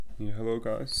Yeah, hello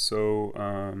guys.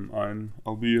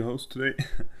 I'll be your host today.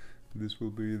 This will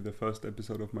be the first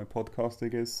episode of my podcast, I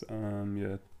guess.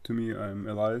 To me, I'm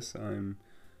Elias. I'm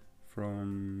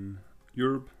from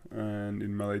Europe and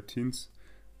in my late teens,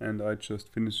 and I just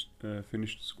finished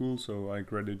school, so I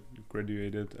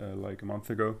graduated like a month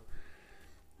ago.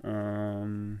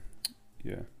 Um,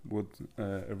 yeah, what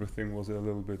Everything was a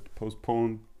little bit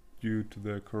postponed due to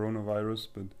the coronavirus,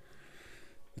 but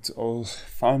it's all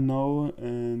fine now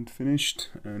and finished,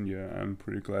 and yeah, I'm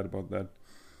pretty glad about that.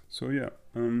 So yeah,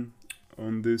 on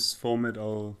this format,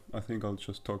 I think I'll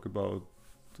just talk about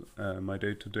my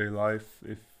day-to-day life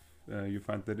if you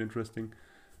find that interesting.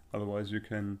 Otherwise, you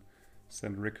can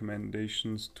send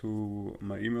recommendations to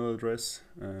my email address.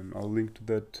 I'll link to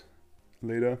that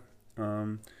later.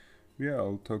 Um, yeah,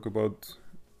 I'll talk about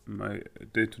my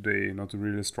day-to-day, not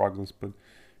really struggles, but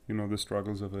the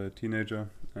struggles of a teenager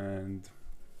and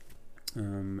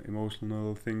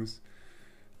emotional things.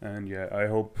 And yeah, I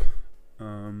hope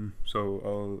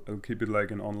I'll keep it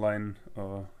like an online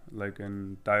like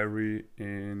an diary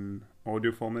in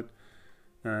audio format.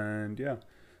 And yeah,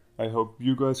 I hope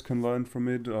you guys can learn from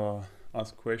it or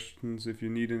ask questions if you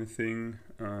need anything.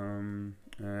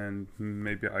 And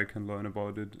maybe I can learn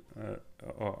about it,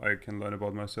 or I can learn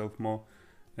about myself more,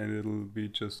 and it'll be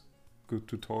just good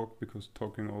to talk because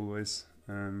talking always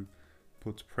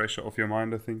puts pressure off your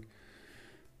mind, I think.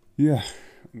 Yeah,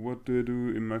 what do I do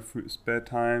in my spare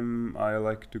time? I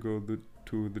like to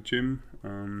to the gym,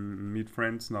 meet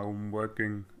friends. Now I'm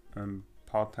working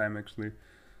part time actually.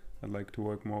 I'd like to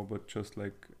work more, but just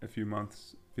like a few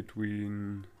months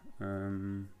between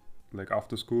like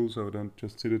after school, so I don't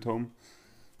just sit at home.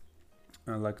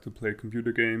 I like to play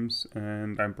computer games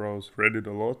and I browse Reddit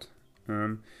a lot.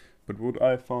 But what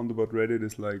I found about Reddit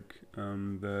is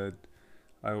that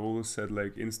I always said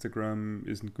like Instagram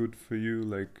isn't good for you.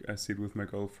 Like I see it with my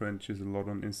girlfriend; she's a lot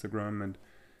on Instagram, and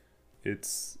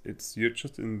it's you're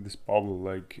just in this bubble.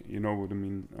 Like you know what I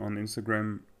mean. On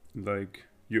Instagram, like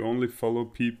you only follow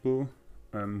people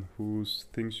whose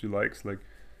things you likes. Like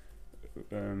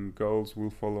girls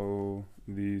will follow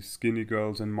the skinny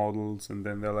girls and models, and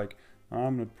then they're like,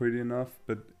 I'm not pretty enough.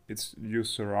 But it's you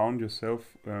surround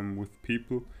yourself with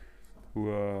people who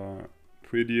are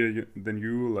prettier than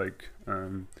you.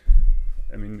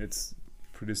 I mean, it's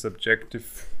pretty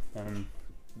subjective,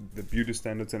 the beauty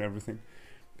standards and everything.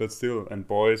 But still, and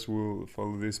boys will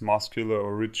follow these muscular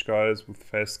or rich guys with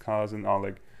fast cars and are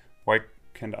like, why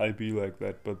can't I be like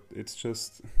that? But it's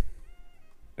just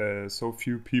so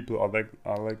few people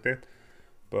are like that.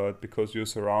 But because you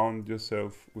surround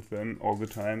yourself with them all the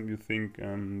time, you think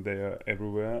they are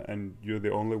everywhere, and you're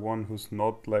the only one who's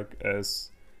not like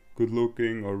as good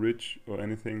looking or rich or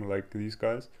anything like these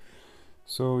guys.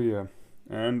 So yeah,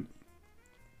 and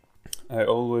I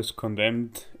always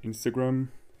condemned Instagram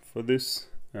for this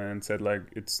and said like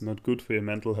it's not good for your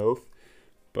mental health.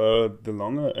 But the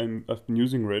longer I've been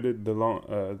using Reddit,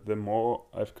 the more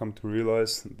I've come to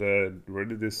realize that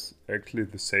Reddit is actually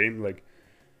the same. Like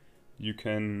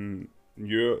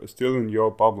you're still in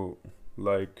your bubble.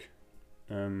 Like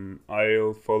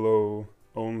I'll follow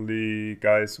only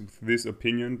guys with this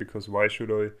opinion because why should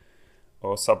I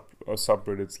or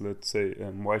subreddits, let's say,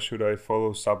 why should I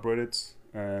follow subreddits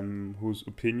whose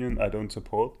opinion I don't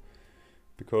support?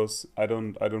 Because I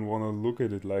don't want to look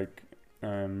at it like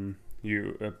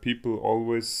you people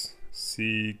always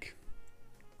seek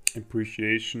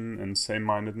appreciation and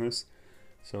same-mindedness.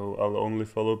 So I'll only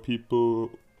follow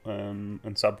people and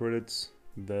subreddits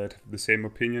that have the same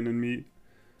opinion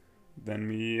than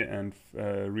me and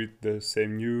read the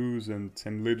same news and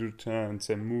same literature and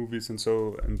same movies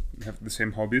and have the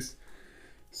same hobbies.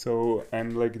 So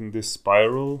I'm like in this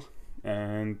spiral,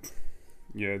 and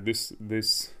yeah,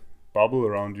 this bubble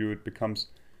around you, it becomes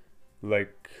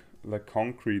like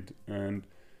concrete, and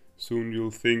soon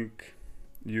you'll think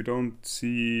you don't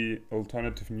see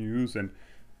alternative news, and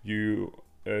you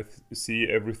see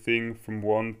everything from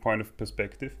one point of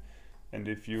perspective. And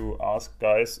if you ask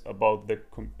guys about their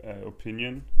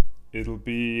opinion, it'll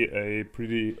be a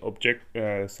pretty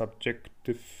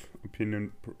subjective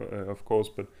opinion, of course.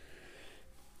 But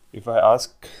if I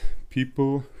ask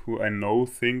people who I know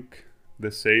think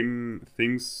the same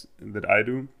things that I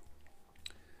do,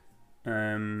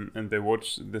 and they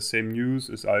watch the same news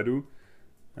as I do,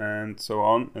 and so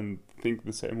on, and think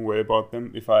the same way about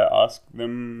them, if I ask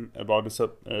them about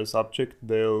a subject,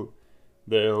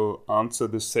 they'll answer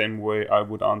the same way I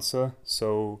would answer.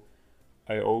 So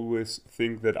I always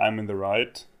think that I'm in the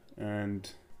right, and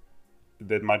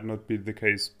that might not be the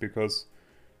case because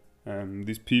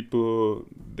these people,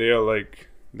 they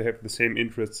have the same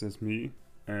interests as me,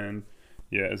 and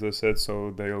yeah, as I said, so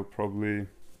they'll probably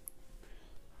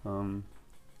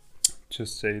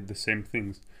just say the same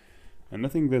things. And I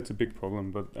think that's a big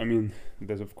problem. But I mean,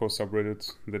 there's of course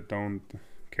subreddits that don't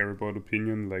care about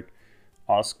opinion. Like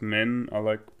Ask Men, I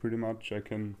like pretty much. I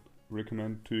can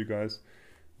recommend to you guys.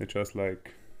 They're just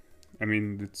like, I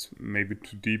mean, it's maybe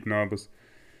too deep now, but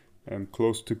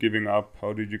close to giving up.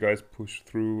 How did you guys push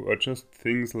through? Or just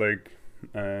things like,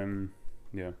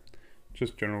 yeah,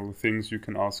 just general things you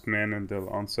can ask men and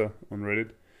they'll answer on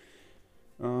Reddit.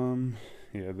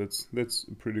 Yeah, that's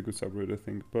a pretty good subreddit, I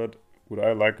think. But what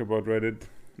I like about Reddit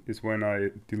is when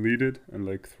I delete it and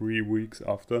like 3 weeks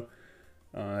after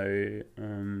I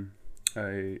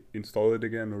install it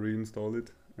again or reinstall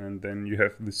it, and then you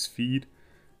have this feed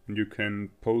and you can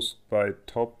post by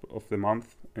top of the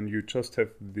month, and you just have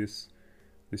this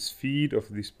feed of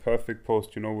this perfect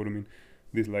post. You know what I mean?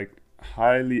 These like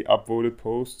highly upvoted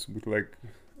posts with like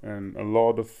a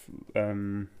lot of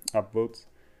upvotes,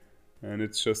 and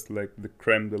it's just like the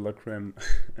creme de la creme.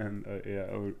 And yeah,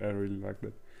 I really like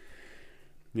that.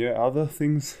 Yeah, other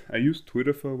things, I used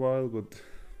Twitter for a while, but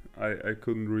I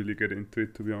couldn't really get into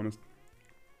it, to be honest.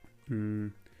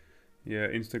 Yeah,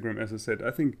 Instagram, as I said,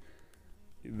 I think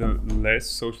the less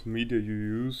social media you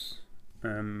use,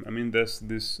 I mean, there's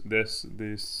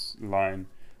this line,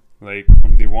 like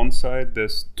on the one side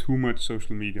there's too much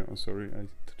social media. Oh, sorry, I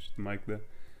touched the mic there.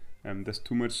 There's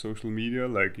too much social media,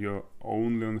 like you're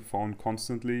only on the phone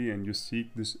constantly and you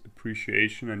seek this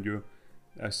appreciation, and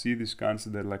I see these guys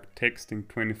that are like texting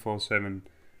 24/7,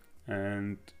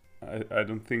 and I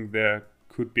don't think there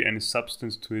could be any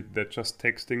substance to it. They're just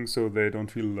texting so they don't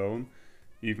feel alone,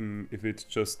 even if it's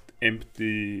just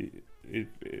empty.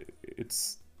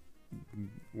 It's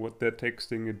what they're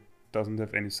texting, it doesn't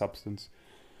have any substance.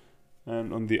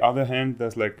 And on the other hand,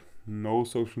 there's like no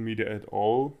social media at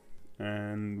all,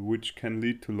 and which can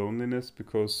lead to loneliness,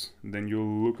 because then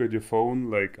you'll look at your phone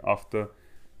like after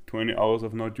 20 hours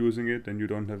of not using it and you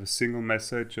don't have a single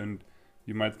message, and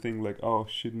you might think like, oh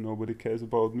shit, nobody cares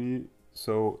about me.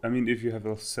 So I mean, if you have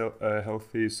a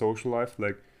healthy social life,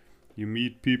 like you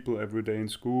meet people every day in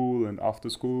school and after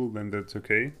school, then that's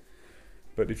okay.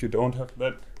 But if you don't have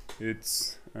that,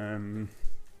 it's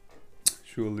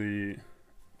surely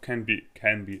can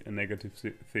be a negative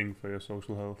thing for your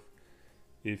social health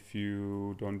if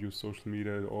you don't use social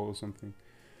media at all or something.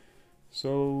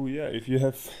 So yeah, if you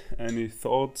have any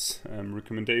thoughts,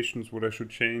 recommendations, what I should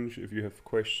change, if you have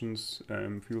questions,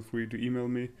 feel free to email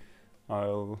me.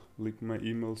 I'll link my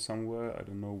email somewhere, I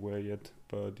don't know where yet,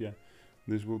 but yeah,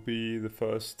 this will be the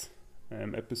first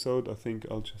episode. I think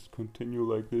I'll just continue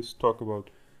like this, talk about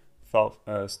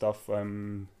stuff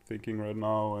I'm thinking right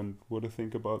now and what I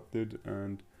think about it,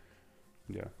 and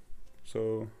yeah.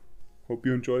 So hope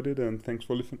you enjoyed it, and thanks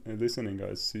for listening,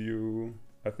 guys. See you.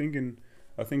 I think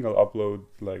I'll upload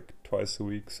like twice a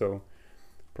week, so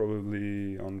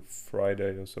probably on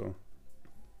Friday or so.